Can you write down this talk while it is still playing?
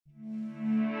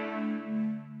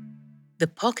The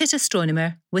Pocket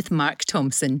Astronomer with Mark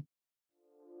Thompson.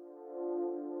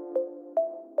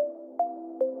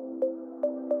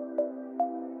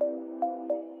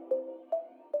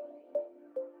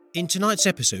 In tonight's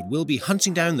episode, we'll be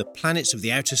hunting down the planets of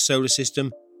the outer solar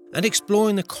system and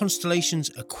exploring the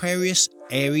constellations Aquarius,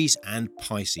 Aries and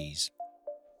Pisces.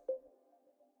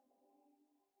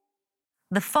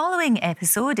 The following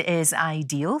episode is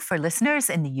ideal for listeners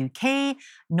in the UK,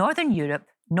 Northern Europe,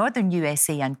 Northern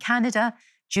USA and Canada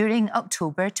during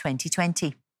October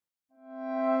 2020.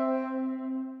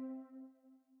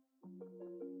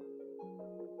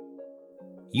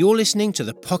 You're listening to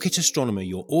The Pocket Astronomer,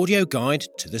 your audio guide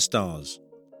to the stars.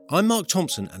 I'm Mark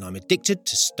Thompson and I'm addicted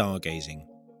to stargazing.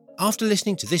 After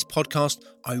listening to this podcast,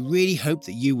 I really hope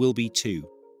that you will be too.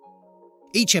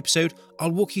 Each episode,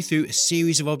 I'll walk you through a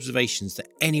series of observations that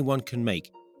anyone can make,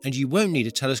 and you won't need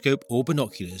a telescope or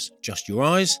binoculars, just your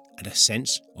eyes and a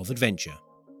sense of adventure.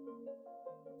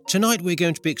 Tonight we're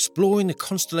going to be exploring the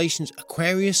constellations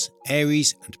Aquarius,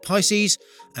 Aries and Pisces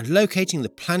and locating the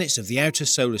planets of the outer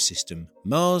solar system,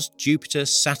 Mars, Jupiter,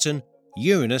 Saturn,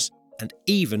 Uranus and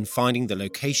even finding the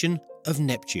location of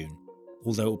Neptune,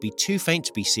 although it will be too faint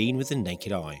to be seen with the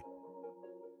naked eye.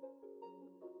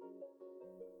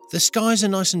 The skies are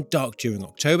nice and dark during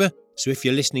October, so if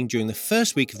you're listening during the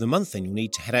first week of the month, then you'll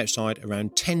need to head outside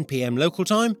around 10 p.m. local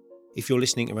time. If you're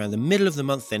listening around the middle of the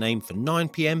month, then aim for 9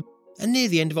 p.m. And near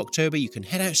the end of October, you can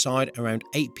head outside around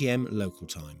 8 p.m. local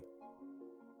time.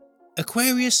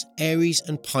 Aquarius, Aries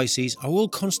and Pisces are all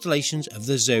constellations of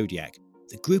the zodiac,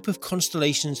 the group of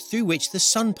constellations through which the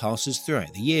sun passes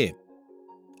throughout the year.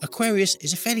 Aquarius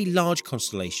is a fairly large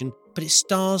constellation, but its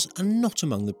stars are not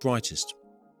among the brightest.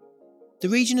 The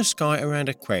region of sky around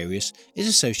Aquarius is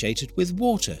associated with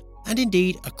water, and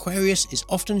indeed Aquarius is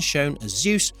often shown as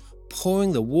Zeus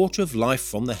pouring the water of life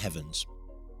from the heavens.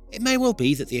 It may well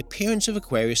be that the appearance of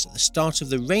Aquarius at the start of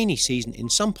the rainy season in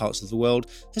some parts of the world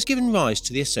has given rise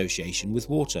to the association with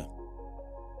water.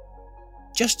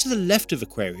 Just to the left of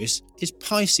Aquarius is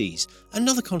Pisces,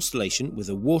 another constellation with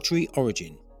a watery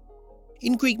origin.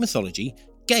 In Greek mythology,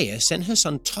 Gaia sent her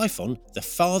son Typhon, the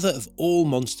father of all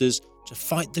monsters, to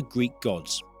fight the Greek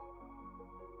gods.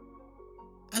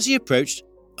 As he approached,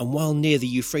 and while near the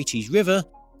Euphrates River,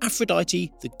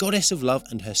 Aphrodite, the goddess of love,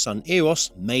 and her son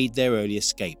Eros made their early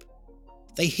escape.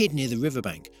 They hid near the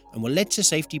riverbank and were led to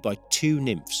safety by two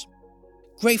nymphs.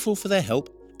 Grateful for their help,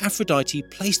 Aphrodite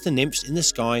placed the nymphs in the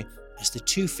sky as the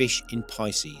two fish in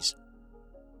Pisces.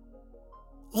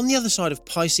 On the other side of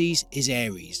Pisces is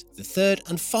Aries, the third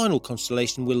and final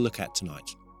constellation we'll look at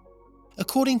tonight.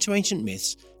 According to ancient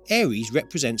myths, Aries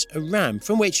represents a ram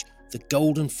from which the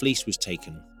golden fleece was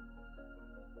taken.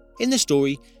 In the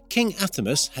story, King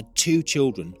Athamas had two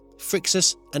children,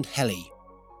 Phrixus and Helle.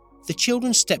 The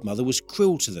children's stepmother was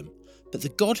cruel to them, but the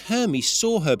god Hermes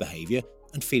saw her behaviour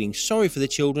and, feeling sorry for the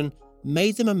children,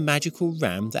 made them a magical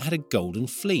ram that had a golden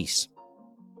fleece.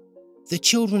 The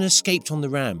children escaped on the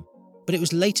ram, but it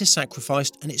was later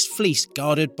sacrificed and its fleece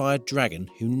guarded by a dragon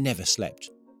who never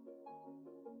slept.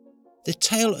 The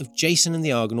tale of Jason and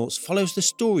the Argonauts follows the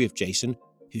story of Jason,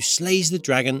 who slays the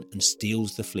dragon and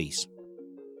steals the fleece.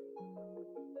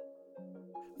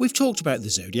 We've talked about the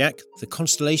zodiac, the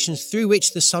constellations through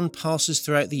which the sun passes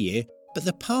throughout the year, but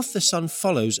the path the sun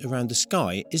follows around the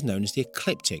sky is known as the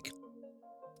ecliptic.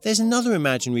 There's another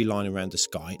imaginary line around the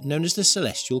sky known as the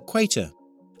celestial equator,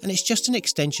 and it's just an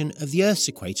extension of the Earth's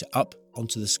equator up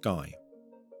onto the sky.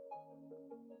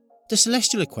 The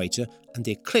celestial equator and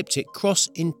the ecliptic cross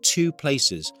in two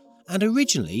places, and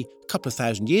originally, a couple of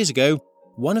thousand years ago,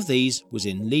 one of these was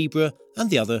in Libra and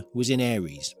the other was in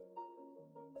Aries.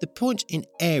 The point in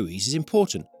Aries is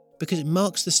important because it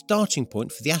marks the starting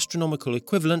point for the astronomical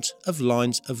equivalent of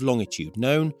lines of longitude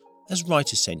known as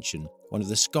right ascension, one of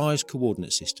the sky's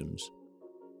coordinate systems.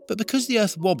 But because the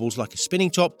Earth wobbles like a spinning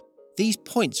top, these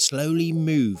points slowly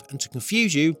move, and to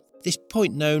confuse you, this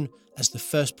point known as the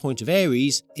first point of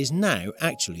Aries is now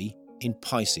actually in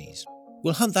Pisces.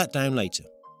 We'll hunt that down later.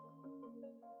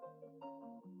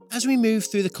 As we move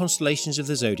through the constellations of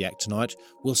the zodiac tonight,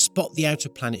 we'll spot the outer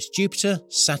planets Jupiter,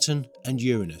 Saturn and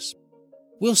Uranus.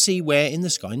 We'll see where in the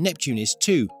sky Neptune is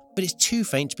too, but it's too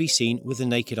faint to be seen with the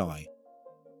naked eye.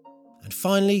 And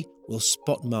finally, we'll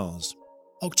spot Mars.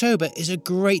 October is a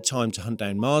great time to hunt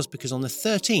down Mars because on the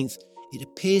 13th, it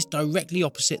appears directly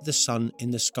opposite the sun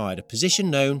in the sky at a position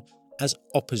known as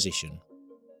opposition.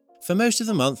 For most of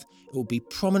the month, it will be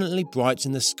prominently bright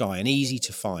in the sky and easy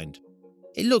to find.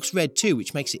 It looks red too,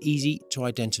 which makes it easy to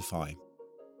identify.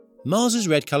 Mars's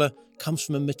red colour comes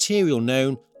from a material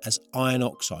known as iron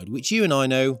oxide, which you and I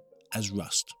know as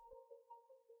rust.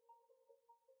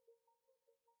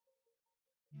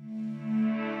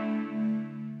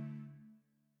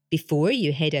 Before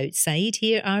you head outside,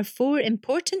 here are 4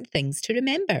 important things to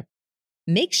remember.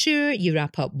 Make sure you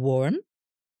wrap up warm.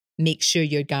 Make sure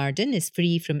your garden is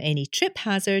free from any trip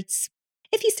hazards.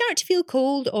 If you start to feel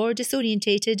cold or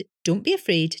disorientated, don't be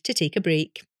afraid to take a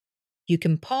break. You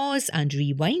can pause and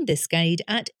rewind this guide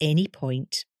at any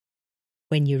point.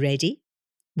 When you're ready,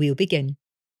 we'll begin.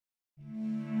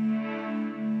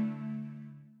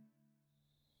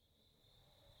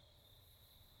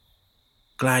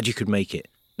 Glad you could make it.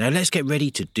 Now let's get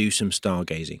ready to do some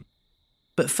stargazing.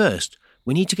 But first,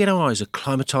 we need to get our eyes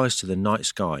acclimatised to the night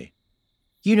sky.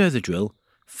 You know the drill.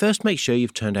 First, make sure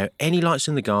you've turned out any lights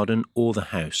in the garden or the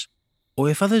house. Or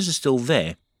if others are still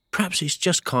there, perhaps it's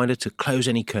just kinder to close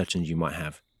any curtains you might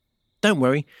have. Don't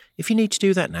worry, if you need to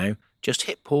do that now, just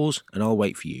hit pause and I'll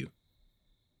wait for you.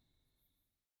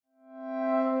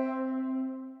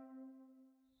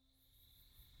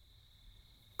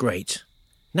 Great.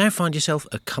 Now find yourself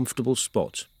a comfortable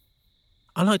spot.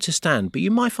 I like to stand, but you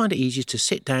might find it easier to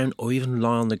sit down or even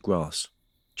lie on the grass.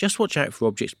 Just watch out for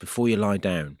objects before you lie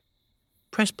down.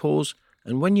 Press pause,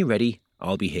 and when you're ready,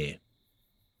 I'll be here.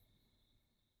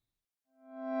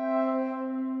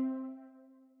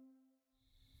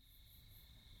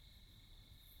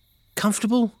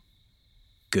 Comfortable?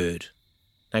 Good.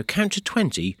 Now count to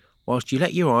 20 whilst you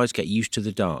let your eyes get used to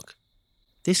the dark.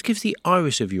 This gives the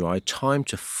iris of your eye time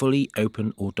to fully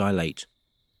open or dilate.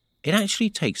 It actually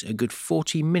takes a good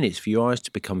 40 minutes for your eyes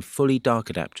to become fully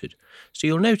dark adapted, so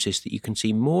you'll notice that you can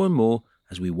see more and more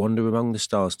as we wander among the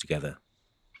stars together.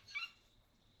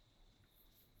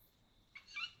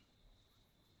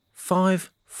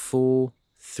 5, 4,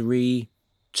 3,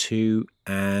 2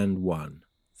 and 1.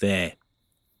 There.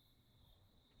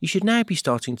 You should now be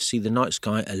starting to see the night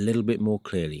sky a little bit more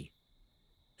clearly.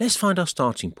 Let's find our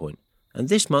starting point, and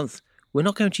this month we're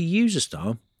not going to use a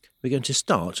star, we're going to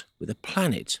start with a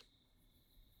planet.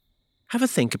 Have a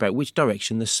think about which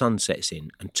direction the sun sets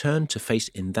in and turn to face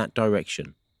in that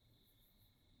direction.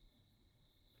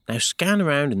 Now scan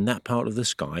around in that part of the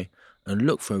sky and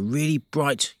look for a really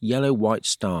bright yellow-white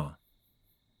star.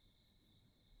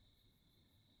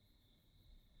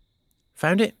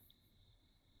 Found it?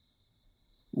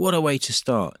 What a way to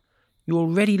start. You're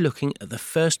already looking at the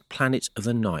first planet of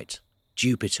the night,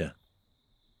 Jupiter.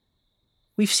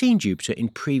 We've seen Jupiter in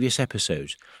previous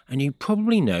episodes, and you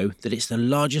probably know that it's the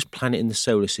largest planet in the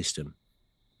solar system.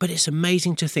 But it's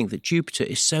amazing to think that Jupiter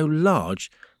is so large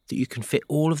that you can fit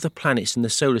all of the planets in the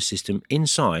solar system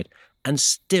inside and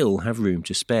still have room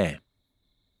to spare.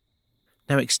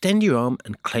 Now extend your arm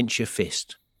and clench your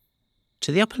fist.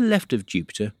 To the upper left of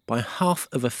Jupiter, by half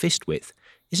of a fist width,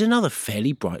 is another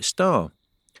fairly bright star.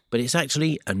 But it's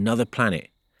actually another planet.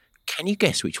 Can you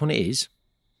guess which one it is?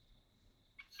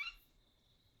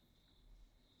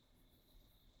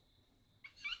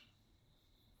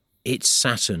 It's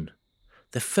Saturn,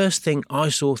 the first thing I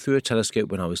saw through a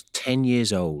telescope when I was 10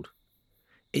 years old.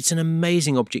 It's an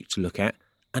amazing object to look at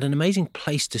and an amazing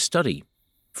place to study.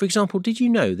 For example, did you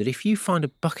know that if you find a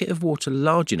bucket of water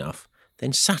large enough,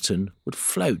 then Saturn would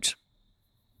float?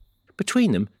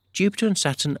 Between them, Jupiter and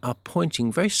Saturn are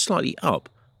pointing very slightly up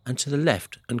and to the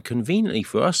left, and conveniently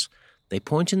for us, they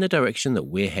point in the direction that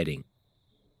we're heading.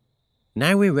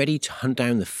 Now we're ready to hunt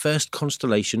down the first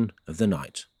constellation of the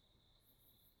night.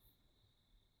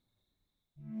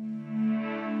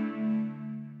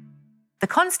 The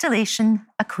constellation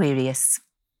Aquarius.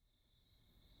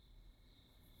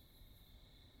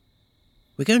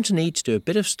 We're going to need to do a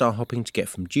bit of star hopping to get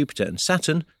from Jupiter and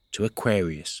Saturn to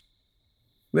Aquarius.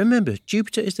 Remember,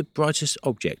 Jupiter is the brightest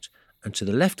object, and to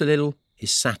the left a little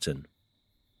is Saturn.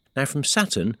 Now from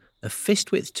Saturn, a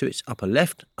fist width to its upper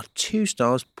left are 2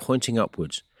 stars pointing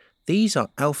upwards. These are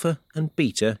Alpha and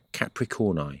Beta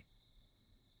Capricorni.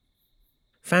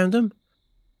 Found them?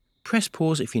 Press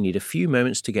pause if you need a few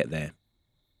moments to get there.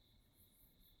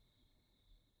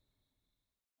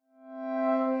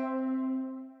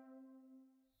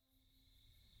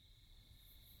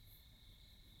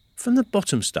 From the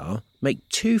bottom star, make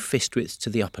 2 fist widths to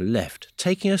the upper left,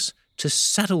 taking us to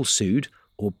Saddle Sud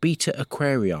or Beta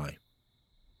Aquarii.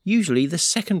 Usually the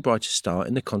second brightest star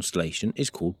in the constellation is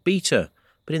called Beta,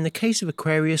 but in the case of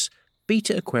Aquarius,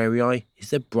 Beta Aquarii is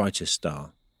the brightest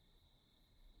star.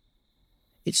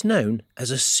 It's known as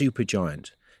a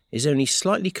supergiant, is only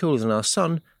slightly cooler than our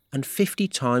Sun and 50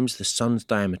 times the Sun's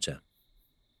diameter.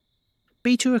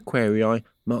 Beta Aquarii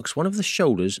marks one of the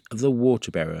shoulders of the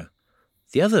water-bearer.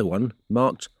 The other one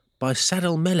marked by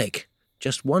Sadal Melik,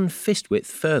 just 1 fist width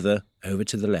further over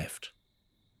to the left.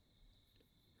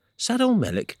 Sadal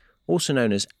Melik, also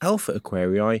known as Alpha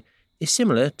Aquarii, is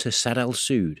similar to Saddle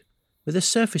Sud, with a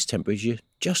surface temperature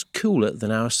just cooler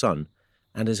than our Sun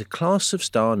and is a class of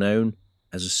star known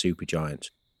as a supergiant.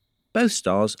 Both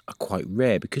stars are quite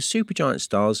rare because supergiant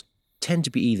stars tend to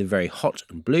be either very hot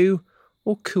and blue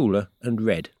or cooler and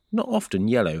red, not often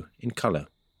yellow in colour.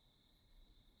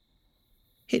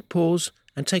 Hit pause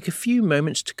and take a few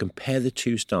moments to compare the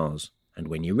two stars, and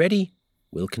when you're ready,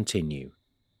 we'll continue.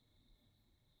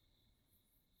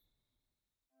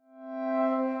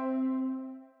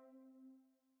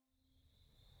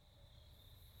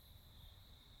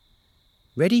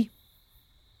 Ready?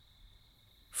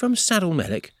 From Saddle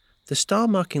Melek, the star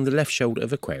marking the left shoulder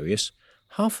of Aquarius,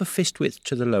 half a fist width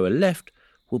to the lower left,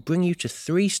 will bring you to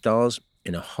 3 stars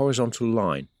in a horizontal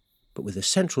line, but with the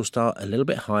central star a little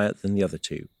bit higher than the other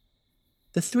two.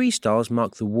 The 3 stars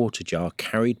mark the water jar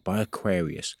carried by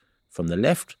Aquarius. From the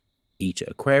left, Eta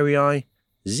Aquarii,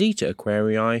 Zeta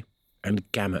Aquarii, and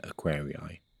Gamma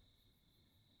Aquarii.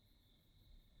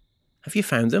 Have you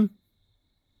found them?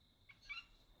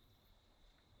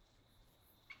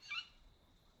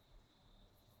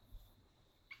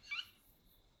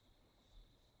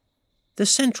 The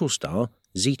central star,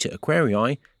 Zeta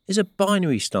Aquarii, is a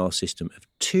binary star system of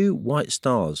 2 white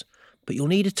stars, but you'll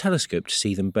need a telescope to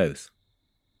see them both.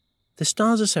 The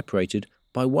stars are separated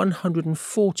by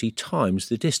 140 times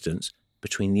the distance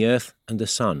between the Earth and the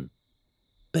Sun.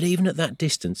 But even at that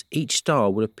distance, each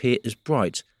star will appear as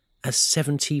bright as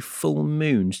 70 full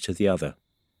moons to the other.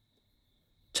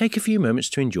 Take a few moments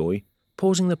to enjoy,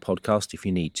 pausing the podcast if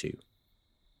you need to.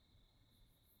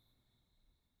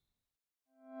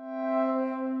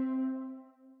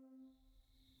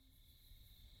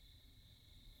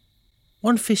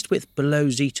 One fist width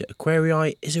below Zeta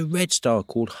Aquarii is a red star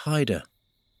called Haida.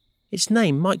 Its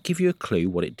name might give you a clue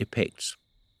what it depicts.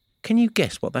 Can you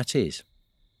guess what that is?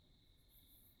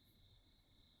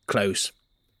 Close.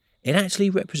 It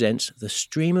actually represents the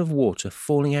stream of water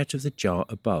falling out of the jar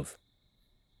above.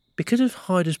 Because of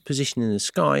Haida's position in the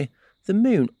sky, the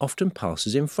moon often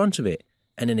passes in front of it,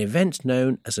 in an event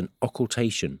known as an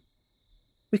occultation.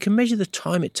 We can measure the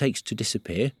time it takes to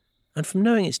disappear, and from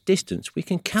knowing its distance we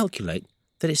can calculate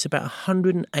that it's about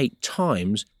 108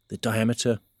 times the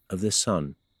diameter of the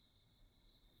Sun.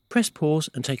 Press pause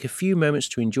and take a few moments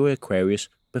to enjoy Aquarius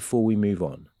before we move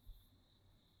on.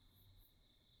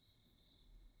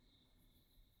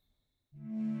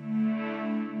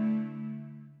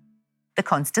 The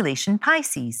constellation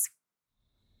Pisces.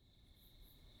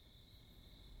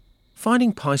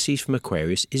 Finding Pisces from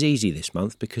Aquarius is easy this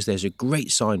month because there's a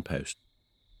great signpost.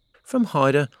 From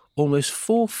Haida, almost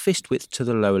 4 fist widths to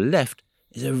the lower left,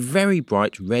 is a very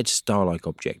bright red star-like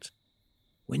object.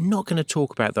 We're not going to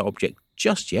talk about that object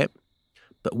just yet,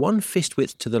 but 1 fist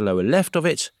width to the lower left of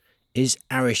it is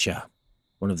Arisha,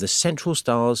 one of the central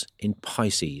stars in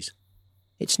Pisces.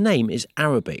 Its name is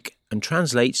Arabic and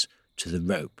translates to the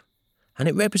rope, and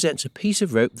it represents a piece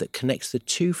of rope that connects the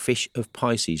 2 fish of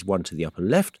Pisces, one to the upper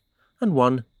left and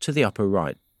one to the upper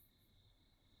right.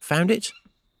 Found it?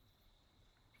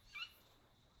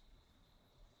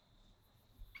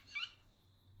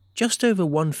 Just over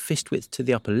 1 fist width to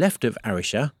the upper left of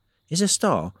Arisha is a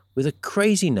star with a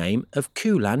crazy name of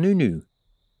Kula Nunu.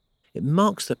 It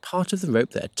marks the part of the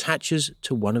rope that attaches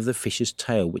to one of the fish's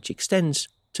tail, which extends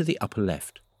to the upper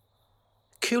left.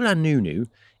 Kula Nunu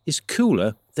is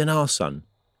cooler than our Sun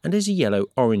and is a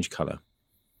yellow-orange colour.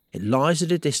 It lies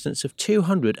at a distance of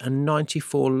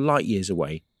 294 light-years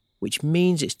away, which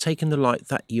means it's taken the light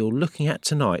that you're looking at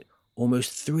tonight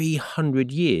almost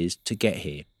 300 years to get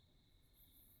here.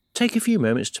 Take a few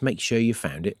moments to make sure you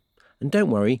found it, and don't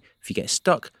worry, if you get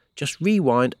stuck, just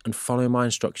rewind and follow my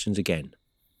instructions again.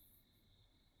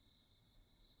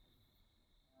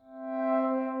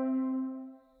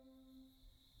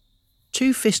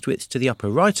 Two fist widths to the upper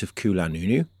right of Kula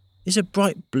Nunu is a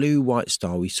bright blue-white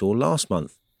star we saw last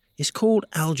month. It's called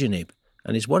Algenib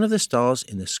and is one of the stars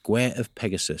in the square of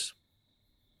Pegasus.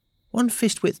 1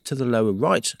 fist width to the lower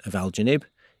right of Algenib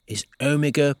is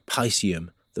Omega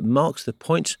Piscium, that marks the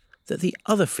point that the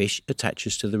other fish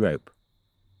attaches to the rope.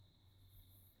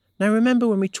 Now remember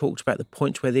when we talked about the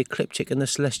point where the ecliptic and the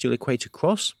celestial equator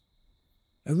cross?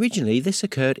 Originally this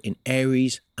occurred in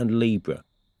Aries and Libra,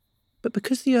 but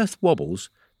because the Earth wobbles,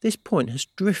 this point has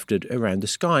drifted around the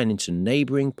sky and into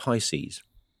neighbouring Pisces.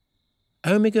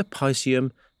 Omega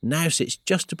Piscium now sits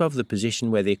just above the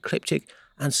position where the ecliptic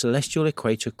and celestial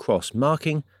equator cross,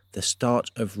 marking the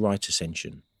start of right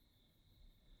ascension.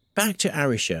 Back to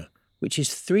Arisha, which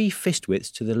is 3 fist widths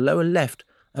to the lower left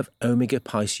of Omega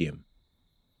Piscium.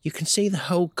 You can see the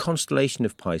whole constellation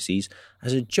of Pisces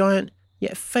as a giant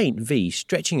yet faint V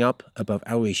stretching up above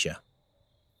Arisha.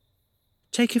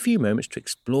 Take a few moments to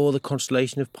explore the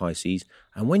constellation of Pisces,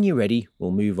 and when you're ready,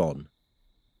 we'll move on.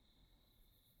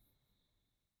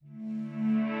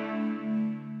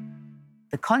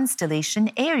 the constellation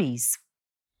Aries.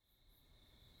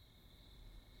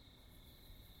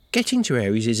 Getting to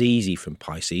Aries is easy from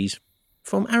Pisces.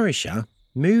 From Arisha,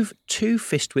 move 2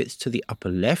 fist widths to the upper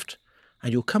left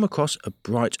and you'll come across a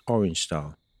bright orange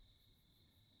star.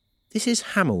 This is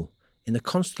Hamel in the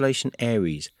constellation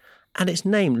Aries, and its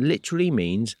name literally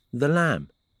means the lamb.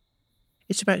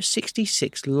 It's about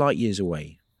 66 light years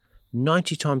away,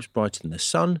 90 times brighter than the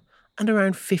Sun and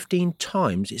around 15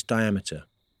 times its diameter.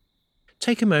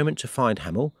 Take a moment to find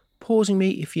Hamel, pausing me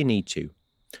if you need to.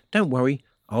 Don't worry,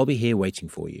 I'll be here waiting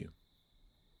for you.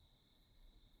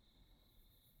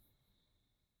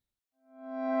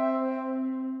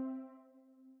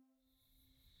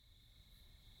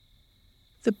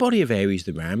 The body of Aries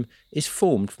the ram is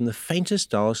formed from the fainter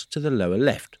stars to the lower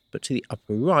left, but to the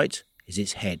upper right is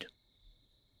its head.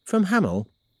 From Hamel,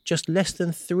 just less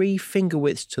than 3 finger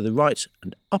widths to the right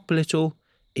and up a little,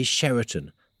 is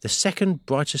Sheraton, the second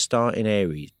brighter star in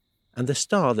Aries, and the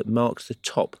star that marks the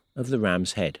top of the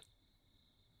ram's head.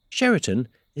 Sheraton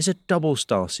is a double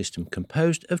star system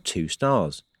composed of 2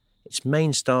 stars, its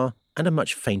main star and a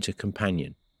much fainter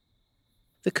companion.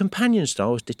 The companion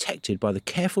star was detected by the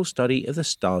careful study of the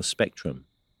star's spectrum.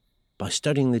 By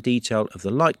studying the detail of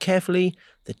the light carefully,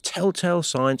 the telltale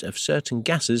signs of certain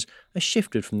gases are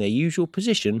shifted from their usual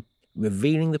position,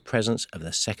 revealing the presence of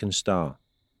the second star.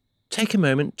 Take a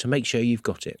moment to make sure you've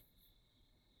got it.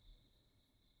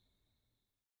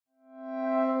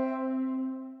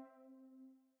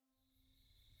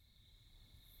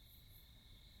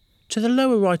 To the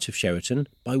lower right of Sheraton,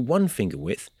 by 1 finger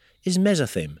width, is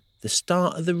Mesothym, the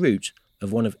star at the root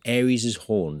of one of Aries'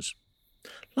 horns.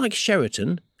 Like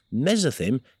Sheraton,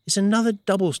 Mesothym is another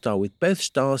double star with both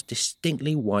stars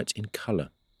distinctly white in colour.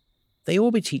 They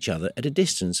orbit each other at a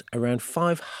distance around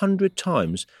 500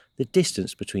 times the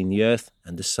distance between the Earth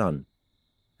and the Sun.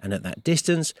 And at that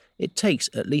distance, it takes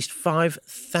at least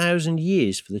 5,000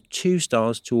 years for the 2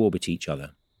 stars to orbit each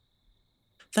other.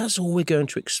 That's all we're going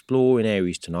to explore in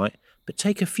Aries tonight, but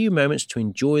take a few moments to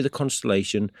enjoy the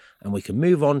constellation and we can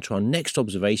move on to our next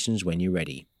observations when you're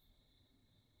ready.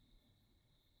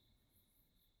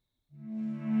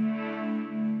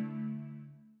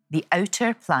 The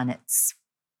outer planets.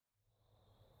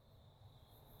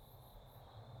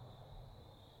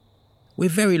 We're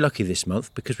very lucky this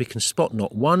month because we can spot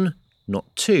not 1,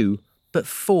 not 2, but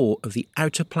 4 of the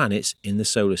outer planets in the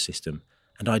solar system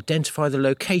and identify the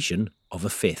location of a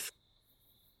 5th.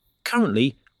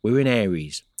 Currently, we're in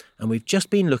Aries, and we've just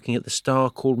been looking at the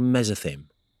star called Mesothym.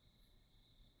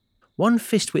 1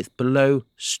 fist width below,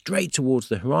 straight towards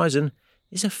the horizon,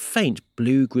 is a faint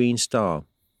blue-green star.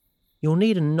 You'll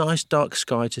need a nice dark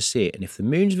sky to see it, and if the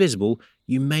moon's visible,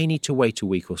 you may need to wait a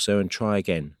week or so and try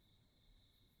again.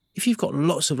 If you've got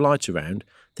lots of light around,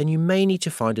 then you may need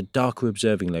to find a darker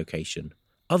observing location.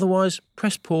 Otherwise,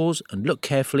 press pause and look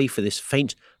carefully for this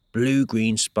faint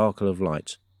blue-green sparkle of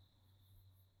light.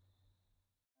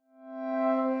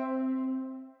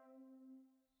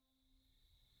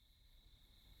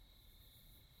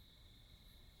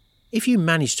 If you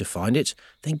manage to find it,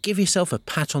 then give yourself a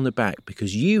pat on the back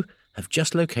because you have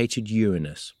just located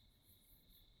Uranus.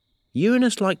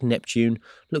 Uranus, like Neptune,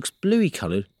 looks bluey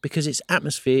coloured because its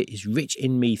atmosphere is rich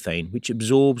in methane, which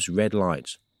absorbs red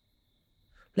light.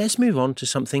 Let's move on to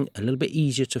something a little bit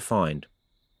easier to find.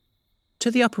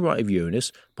 To the upper right of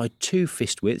Uranus, by 2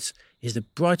 fist widths, is the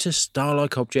brightest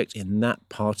star-like object in that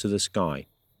part of the sky.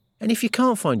 And if you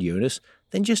can't find Uranus,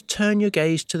 then just turn your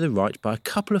gaze to the right by a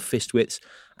couple of fist widths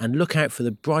and look out for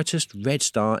the brightest red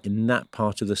star in that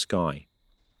part of the sky.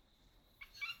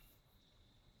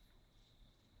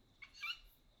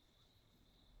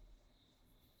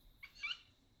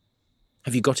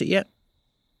 Have you got it yet?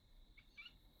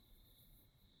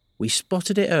 We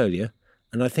spotted it earlier,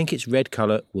 and I think its red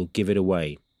colour will give it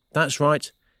away. That's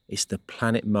right, it's the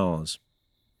planet Mars.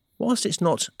 Whilst it's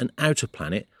not an outer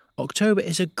planet, October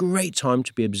is a great time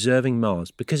to be observing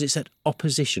Mars because it's at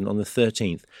opposition on the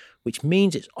 13th, which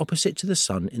means it's opposite to the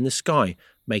Sun in the sky,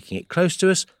 making it close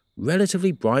to us,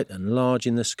 relatively bright and large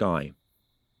in the sky.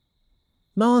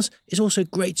 Mars is also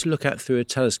great to look at through a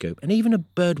telescope, and even a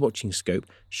bird-watching scope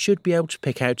should be able to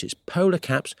pick out its polar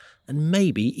caps and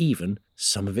maybe even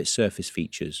some of its surface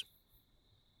features.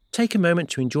 Take a moment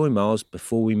to enjoy Mars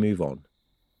before we move on.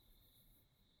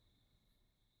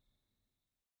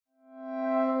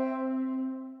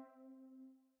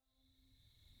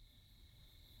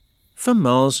 From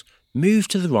Mars, move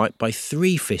to the right by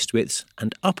 3 fist widths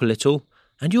and up a little,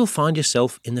 and you'll find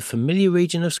yourself in the familiar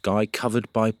region of sky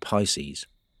covered by Pisces.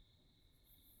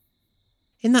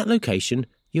 In that location,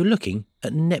 you're looking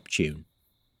at Neptune.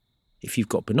 If you've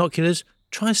got binoculars,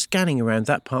 try scanning around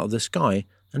that part of the sky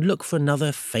and look for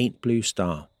another faint blue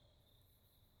star.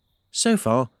 So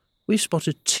far, we've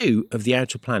spotted 2 of the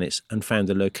outer planets and found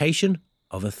the location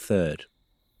of a third.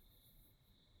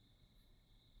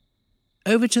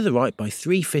 Over to the right by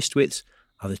 3 fist widths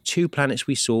are the 2 planets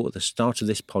we saw at the start of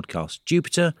this podcast,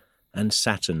 Jupiter and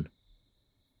Saturn.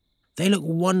 They look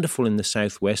wonderful in the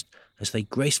southwest as they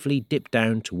gracefully dip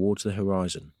down towards the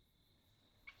horizon.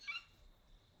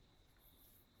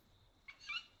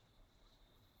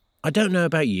 I don't know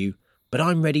about you, but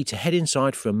I'm ready to head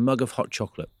inside for a mug of hot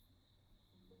chocolate.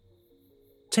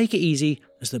 Take it easy,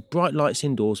 as the bright lights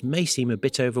indoors may seem a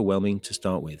bit overwhelming to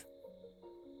start with.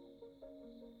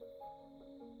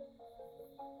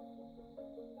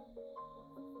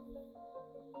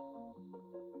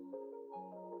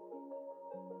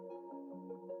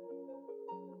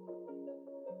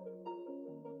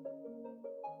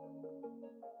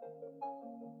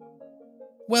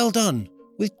 Well done!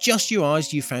 With just your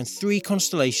eyes, you found 3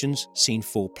 constellations, seen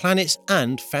 4 planets,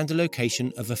 and found the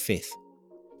location of a 5th.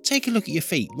 Take a look at your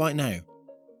feet right now.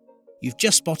 You've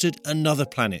just spotted another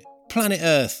planet, Planet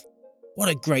Earth. What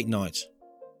a great night.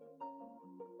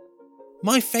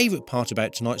 My favourite part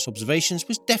about tonight's observations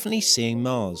was definitely seeing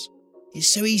Mars. It's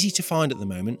so easy to find at the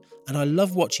moment, and I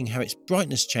love watching how its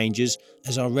brightness changes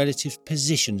as our relative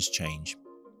positions change.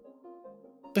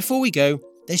 Before we go,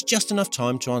 there's just enough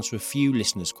time to answer a few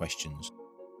listeners' questions.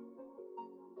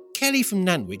 Kelly from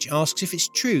Nantwich asks if it's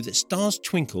true that stars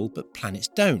twinkle but planets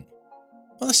don't.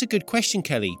 Well, that's a good question,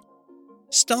 Kelly.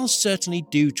 Stars certainly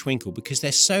do twinkle because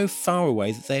they're so far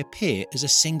away that they appear as a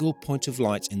single point of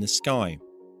light in the sky.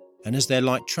 And as their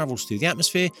light travels through the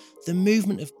atmosphere, the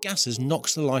movement of gases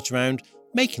knocks the light around,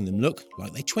 making them look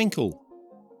like they twinkle.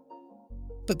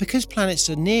 But because planets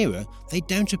are nearer, they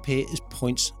don't appear as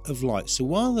points of light, so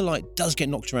while the light does get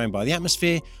knocked around by the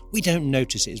atmosphere, we don't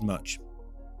notice it as much.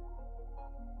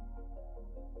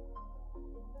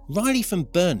 Riley from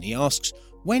Burnley asks,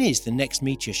 when is the next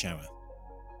meteor shower?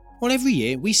 Well, every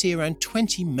year we see around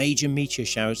 20 major meteor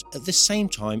showers at the same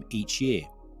time each year.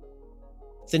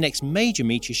 The next major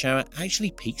meteor shower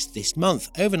actually peaks this month,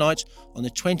 overnight on the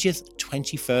 20th,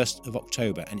 21st of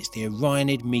October, and it's the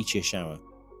Orionid meteor shower.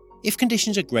 If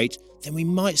conditions are great, then we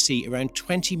might see around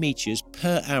 20 meteors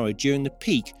per hour during the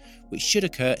peak, which should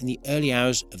occur in the early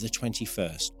hours of the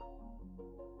 21st.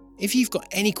 If you've got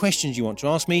any questions you want to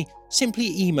ask me,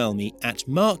 simply email me at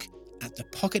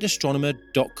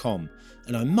mark@thepocketastronomer.com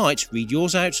and I might read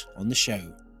yours out on the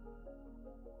show.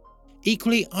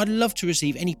 Equally, I'd love to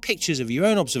receive any pictures of your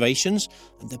own observations,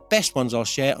 and the best ones I'll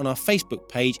share on our Facebook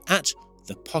page at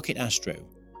The Pocket Astro.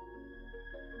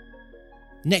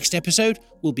 Next episode,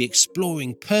 we'll be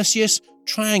exploring Perseus,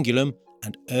 Triangulum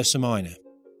and Ursa Minor.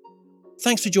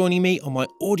 Thanks for joining me on my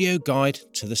audio guide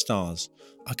to the stars.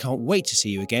 I can't wait to see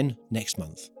you again next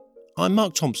month. I'm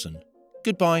Mark Thompson.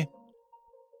 Goodbye.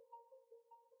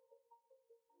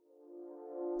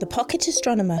 The Pocket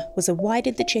Astronomer was a Why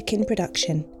Did the Chicken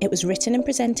production. It was written and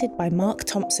presented by Mark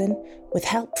Thompson with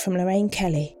help from Lorraine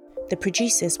Kelly. The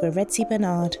producers were Redzi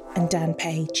Bernard and Dan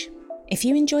Page. If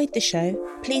you enjoyed the show,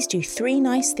 please do 3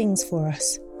 nice things for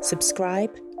us.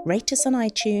 Subscribe, rate us on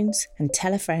iTunes and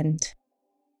tell a friend.